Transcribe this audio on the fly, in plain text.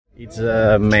It's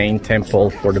a main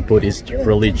temple for the Buddhist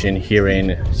religion here in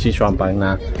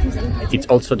Xishuangbanna. It's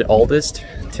also the oldest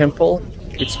temple.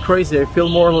 It's crazy, I feel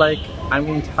more like I'm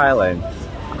in Thailand.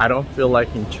 I don't feel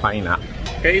like in China.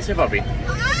 ¿Qué dice papi?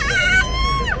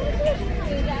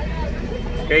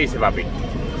 ¿Qué dice papi?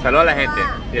 Saluda a la gente.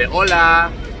 Dile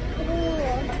hola.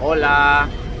 Hola.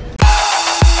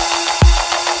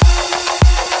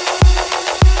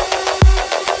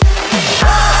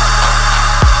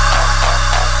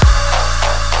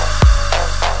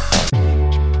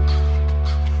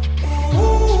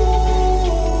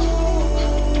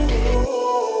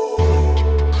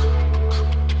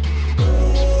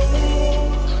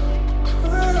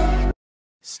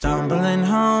 Stumbling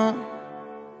home,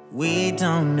 we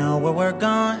don't know where we're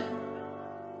going.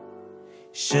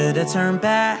 Should've turned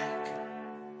back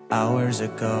hours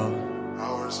ago.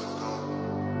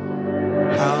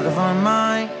 Out of our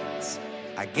minds,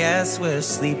 I guess we're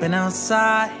sleeping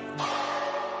outside.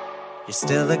 You're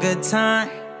still a good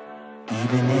time,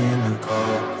 even in the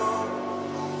cold.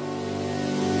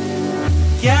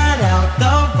 Get out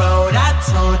the road, I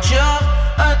told you.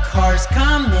 A car's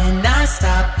coming, I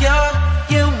stop you.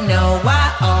 You know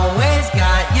I always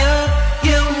got you.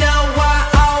 You know I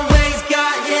always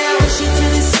got you. Push you to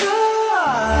the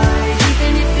side,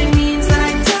 even if it means that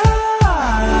I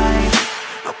die.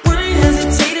 I wouldn't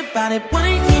hesitate about it,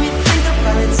 wouldn't even think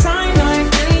about it. I know I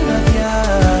really love you.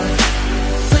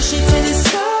 Push you to the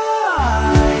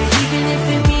side, even if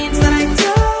it means that I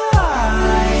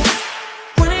die.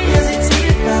 Wouldn't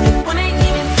hesitate about it, wouldn't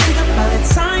even think about it.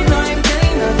 I know I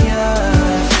really love you.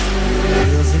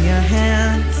 Wheels in your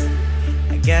hands,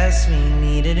 I guess we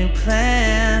need a new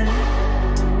plan.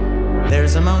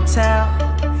 There's a motel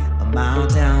a mile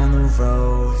down the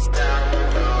road.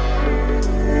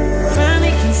 Family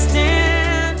can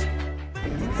stand.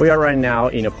 We are right now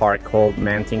in a park called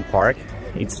Manting Park.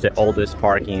 It's the oldest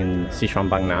park in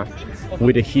Xishuangbanna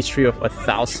with a history of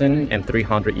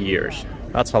 1,300 years.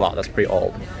 That's a lot, that's pretty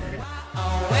old.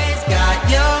 Always got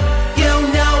you. You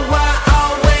know I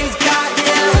always got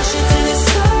you. Push you to the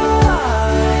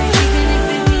side, even if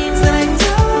it means that I die.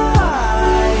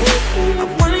 I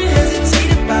wouldn't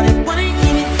hesitate about it, wouldn't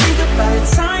even think about it.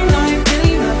 I know I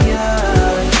really love you.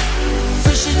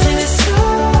 Push you to the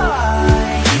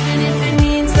side, even if it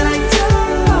means that I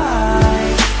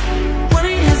die.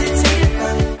 Wouldn't hesitate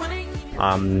about it, wouldn't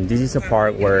even. This is a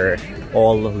park where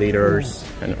all leaders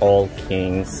and all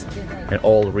kings and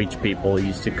all rich people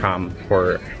used to come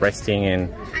for resting and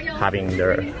having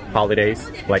their holidays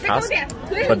like us,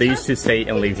 but they used to stay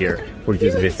and live here. We're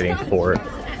just visiting for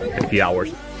a few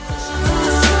hours.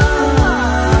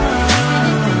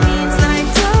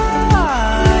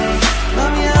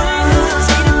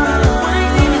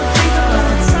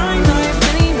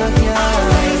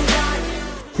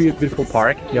 Beautiful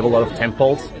park. You have a lot of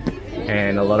temples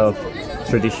and a lot of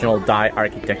traditional Thai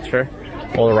architecture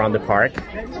all around the park.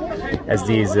 As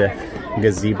these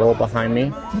gazebo behind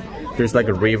me. There's like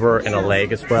a river and a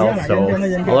lake as well, so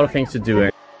a lot of things to do.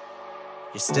 You're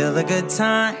still a good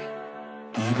time,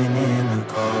 even in the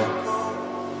cold.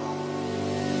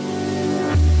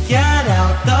 Get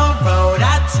out the road,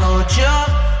 I told you.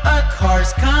 A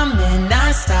car's coming,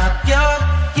 I stop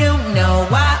you. You know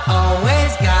I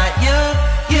always got you.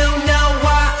 You know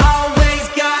I always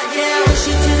got you. Push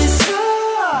you to the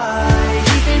side,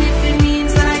 even if it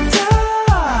means that I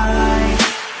die.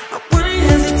 I wouldn't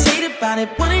hesitate about it,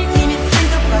 wouldn't even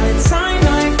think about it. I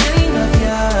know I really love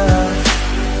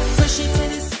you. Push you to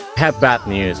the side. I have bad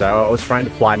news. I was trying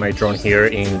to fly my drone here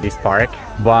in this park,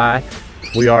 but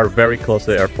we are very close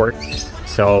to the airport,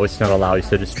 so it's not allowed.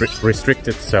 It's a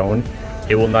restricted zone.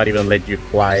 It will not even let you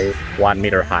fly 1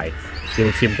 meter high. It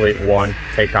will simply won't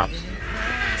take off.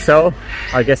 So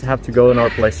I guess I have to go to another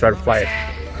place to try to fly it.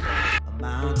 A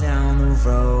mile down the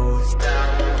road.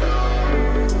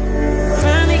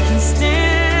 Family can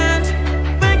stand.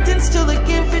 Back then still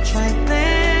looking for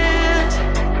land.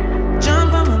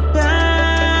 Jump on my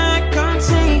back, I'll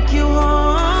take you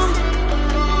home.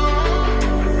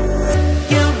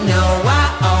 You know I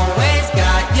always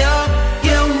got you.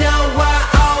 You know I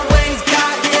always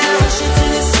got you. Push you to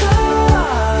the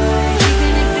side,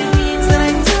 even if it means that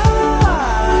I die.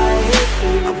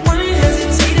 I wouldn't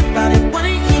hesitate about it,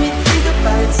 wouldn't even think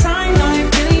about it. I know I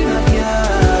really love you.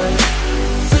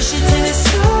 Push you to the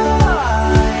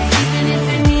side, even if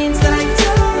it means that I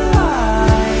die.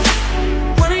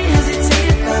 Wouldn't hesitate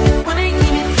about it, wouldn't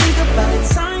even think about it.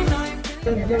 I know I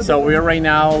really. So we're right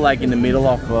now like in the middle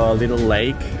of a little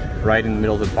lake, right in the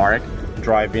middle of the park,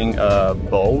 driving a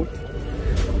boat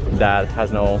that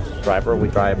has no driver. We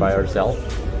drive by ourselves,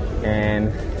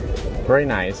 and very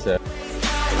nice. Push you to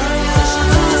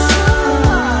the side.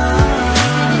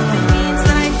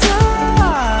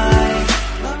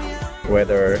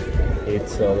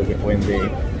 It's a little bit windy.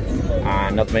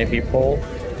 Not many people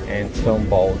and some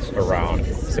boats around.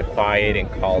 It's a quiet and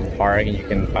calm park, and you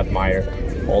can admire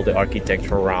all the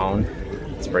architecture around.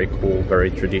 It's very cool,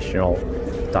 very traditional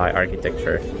Thai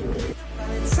architecture.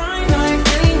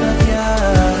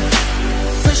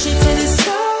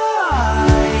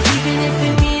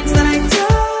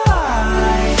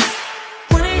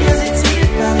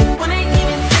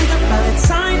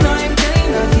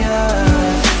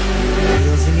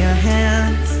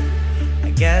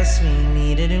 Guess we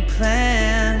need a new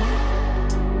plan.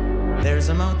 There's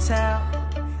a motel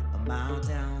a mile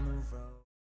down the road.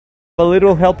 A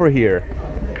little helper here.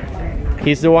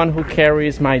 He's the one who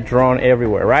carries my drone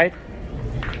everywhere, right?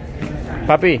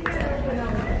 Papi.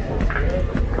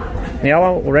 你要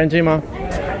玩无人机吗？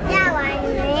要玩无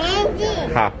人机。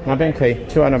好，那边可以，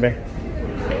去玩那边。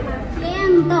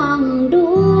 ต้องดู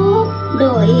โด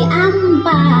ยอ้ำ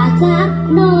ป่าจัก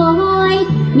น้อย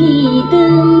มีตึ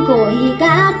งกุย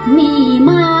กับมี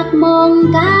มากมอง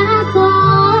กาซอ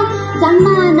จังม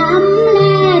านำแล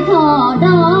ถอด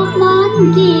อกมอน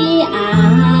กีอา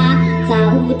เจ้า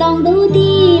ต้องดู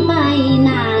ที่ไปหน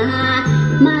า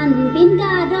มันปินก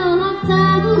าดอกจั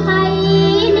งไข่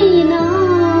นี่น้อ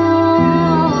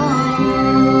ย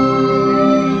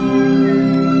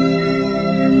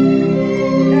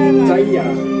ใจอย่า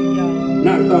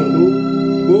น่าต้องดู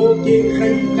โบเกงไข่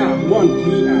กาบม่อน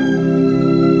ทีอา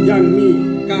ยังมี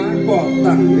กากอก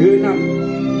ตั้งหรือน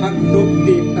ำพักตกเ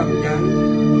ด็ดตับยาง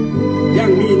ยั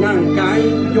งมีนางกาย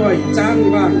ย่อยจ้าง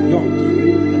ว่างย่องกิน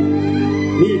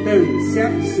มีเติมแซ่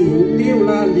บสิวเตี้ยว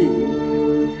ลาลิ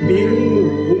ปิน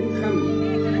หุงค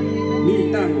ำมี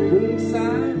ตั้งหุงซ้า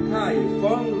ยถ่าย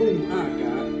ฟ้องลุ่มอาก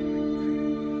าศ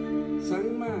สัง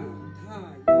มาท่า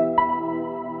ย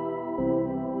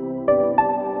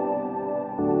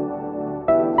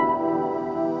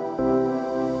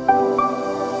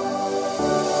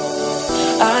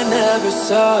I never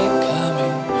saw it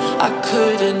coming, I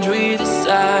couldn't read the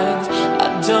signs. I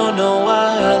don't know why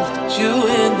I let you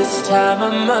in this time,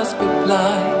 I must be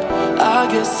blind. I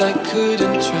guess I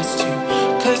couldn't trust you,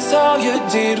 cause all you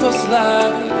did was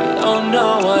lie. Oh no,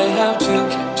 I have to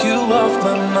get you off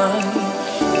my mind.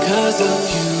 Cause of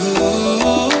you,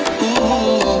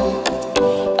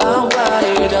 I'm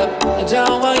wired up, I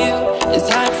don't want you, it's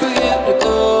time for you to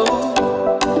go.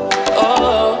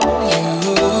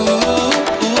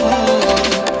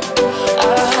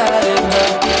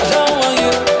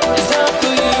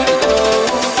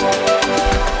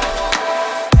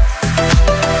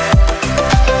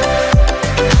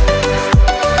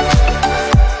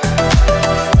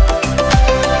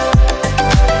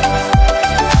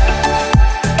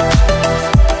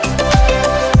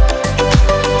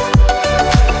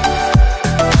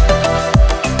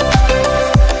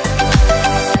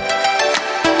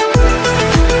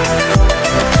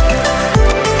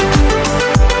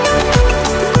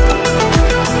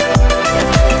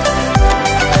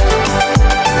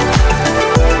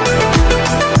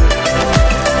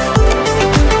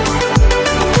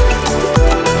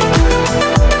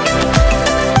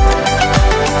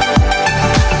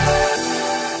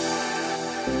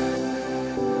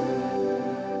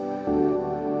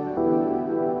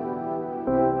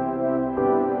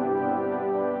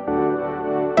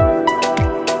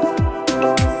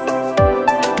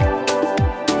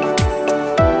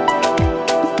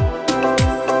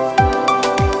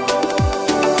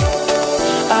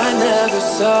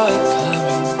 Saw it coming,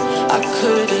 I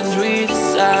couldn't read the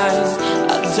signs.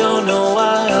 I don't know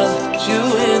why I let you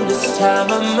in this time,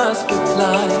 I must be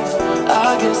blind.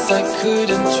 I guess I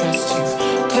couldn't trust you,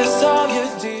 cause all you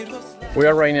did was... We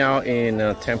are right now in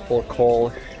a temple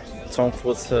called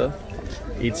Zongfuzi.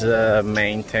 It's a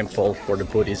main temple for the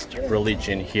Buddhist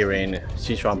religion here in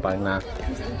Xishuangbanna.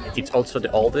 It's also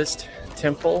the oldest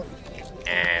temple,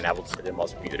 and I would say the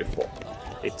most beautiful.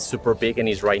 It's super big and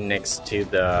is right next to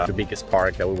the biggest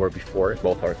park that we were before.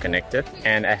 Both are connected.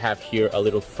 And I have here a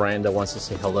little friend that wants to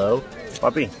say hello.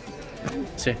 Bobby,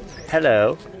 say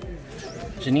hello.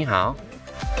 是你好.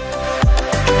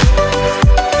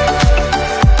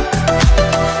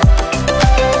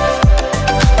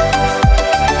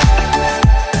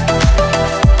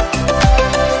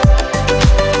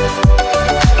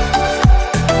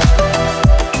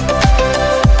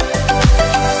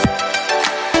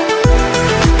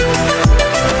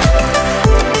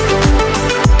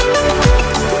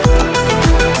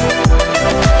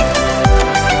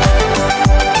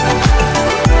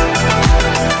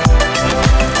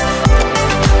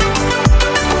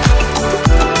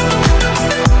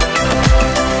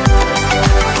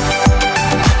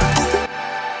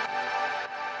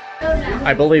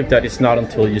 I believe that it's not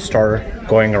until you start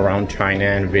going around China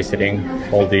and visiting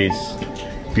all these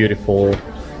beautiful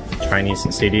Chinese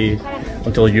cities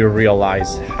until you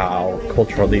realize how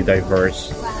culturally diverse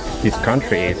this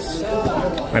country is.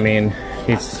 I mean,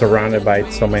 it's surrounded by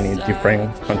so many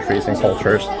different countries and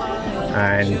cultures,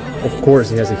 and of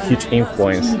course it has a huge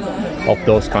influence of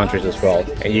those countries as well.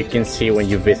 And you can see when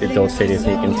you visit those cities,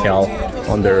 you can tell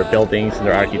on their buildings,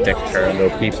 their architecture, and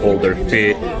their people, their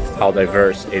food, how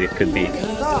diverse it could be.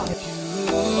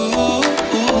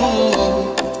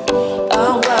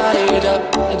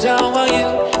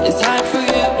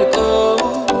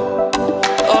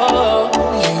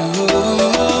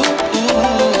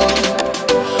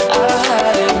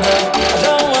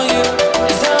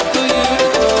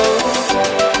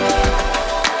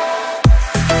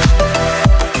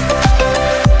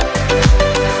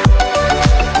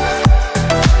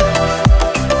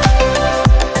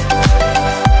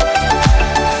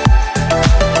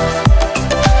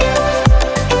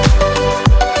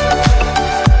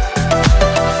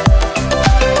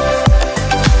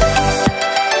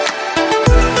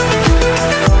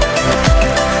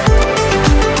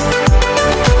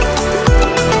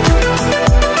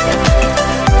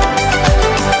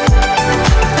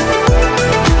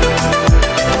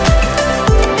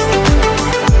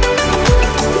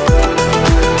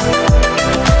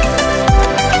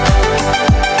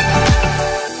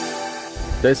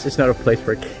 This is not a place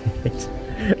for kids.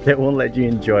 They won't let you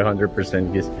enjoy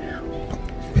 100% because...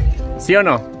 ¿Sí o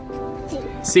no?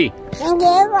 Sí.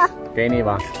 ¿Qué ni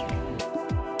va?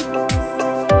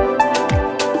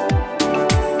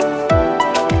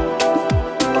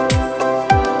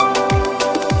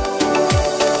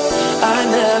 I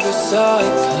never saw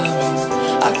it coming.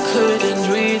 I couldn't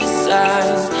read the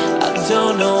signs. I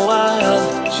don't know why I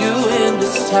let you in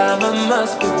this time. I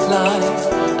must be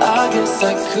blind. I guess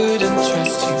I couldn't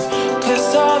trust you,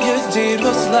 'cause all you did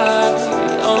was lie.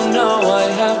 Oh no, I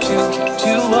have to get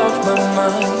you off my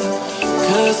mind.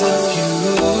 'Cause of you,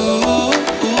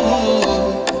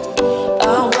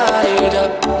 I'm wired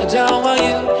up. I don't want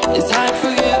you, it's time for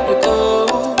you to go.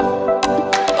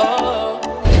 Oh.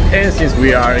 And since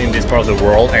we are in this part of the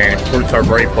world and fruits are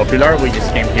very popular, we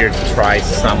just came here to try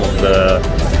some of the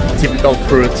typical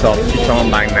fruits of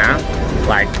Xishuangbanna,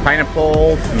 like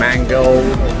pineapple, mango,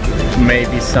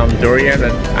 maybe some durian.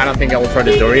 And I don't think I will try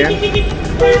the durian,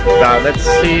 but let's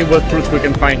see what fruits we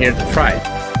can find here to try.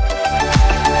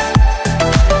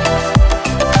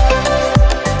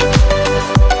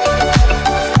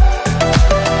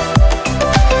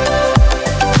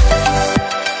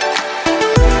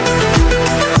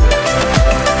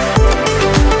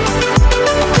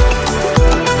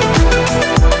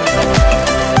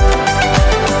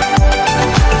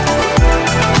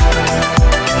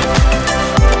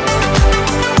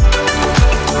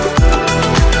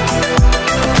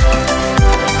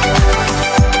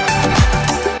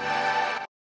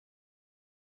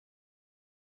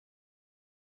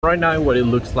 Right now, what it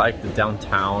looks like the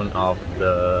downtown of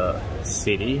the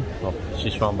city of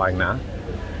Xishuangbanna.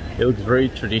 It looks very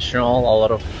traditional, a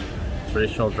lot of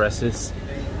traditional dresses,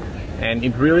 and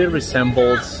it really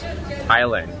resembles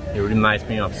Thailand. It reminds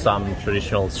me of some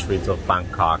traditional streets of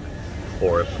Bangkok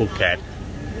or Phuket.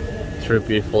 It's really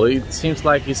beautiful. It seems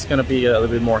like it's gonna be a little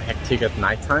bit more hectic at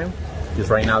nighttime, because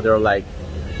right now they're like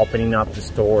opening up the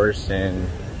stores and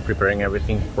preparing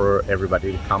everything for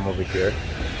everybody to come over here.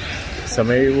 So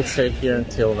maybe we'll stay here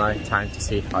until night time to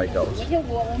see how it goes.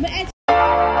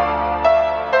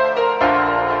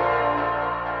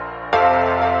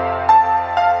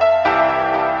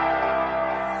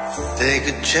 Take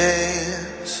a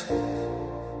chance,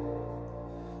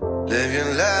 live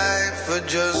your life for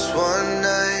just one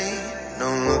night, no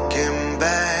looking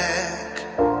back,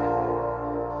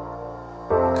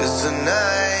 'cause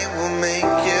tonight will make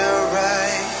you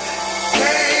right.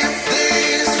 Can't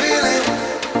this feeling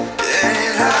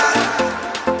get hot?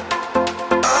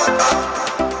 Oh, oh.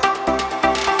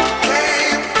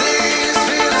 Can't this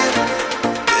feeling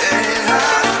get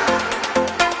hot?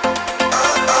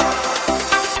 Oh, oh.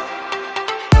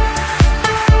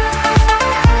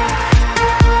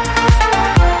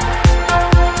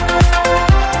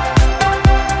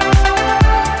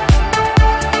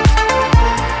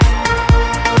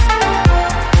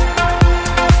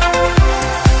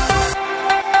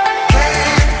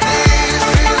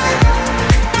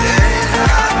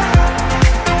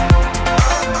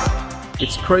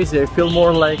 It's crazy, I feel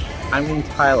more like I'm in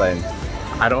Thailand.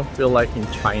 I don't feel like in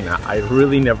China. I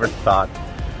really never thought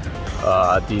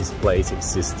this place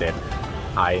existed.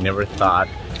 I never thought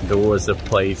there was a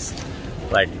place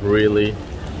like really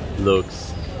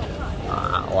looks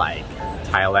like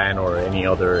Thailand or any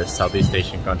other Southeast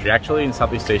Asian country. Actually, in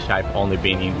Southeast Asia, I've only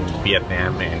been in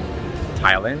Vietnam and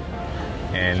Thailand,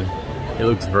 and it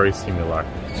looks very similar.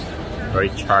 Very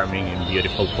charming and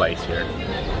beautiful place here.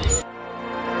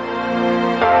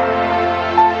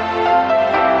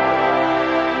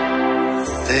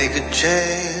 Take a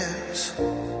chance,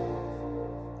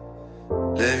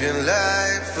 live your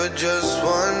life for just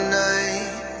one night,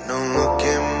 no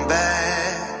looking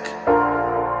back,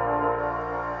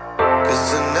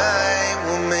 'cause tonight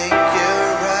will make you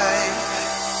right.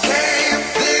 Can't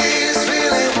this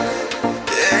feeling,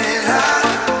 getting hot,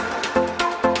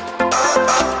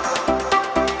 oh, oh.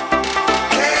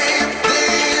 Can't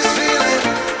this feeling,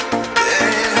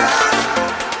 getting hot,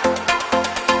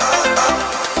 oh, oh.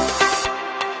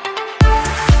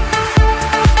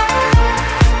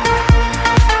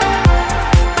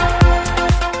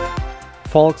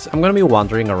 Folks, I'm gonna be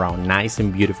wandering around nice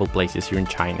and beautiful places here in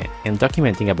China and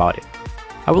documenting about it.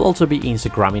 I will also be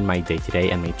Instagramming my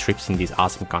day-to-day and my trips in this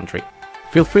awesome country.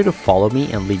 Feel free to follow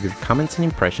me and leave your comments and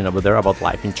impression over there about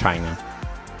life in China.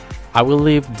 I will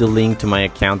leave the link to my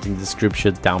account in the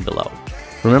description down below.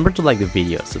 Remember to like the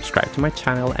video, subscribe to my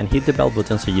channel and hit the bell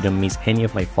button so you don't miss any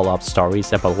of my follow-up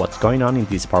stories about what's going on in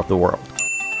this part of the world.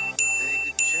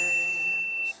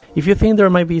 If you think there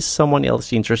might be someone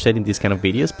else interested in these kind of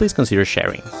videos, please consider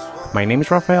sharing. My name is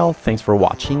Rafael, thanks for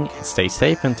watching, and stay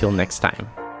safe until next time.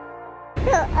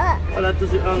 饿了，肚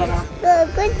子饿了吗？肚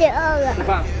子饿了。吃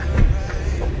饭。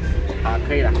好，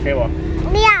可以了，给我。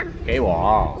亮。给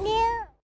我。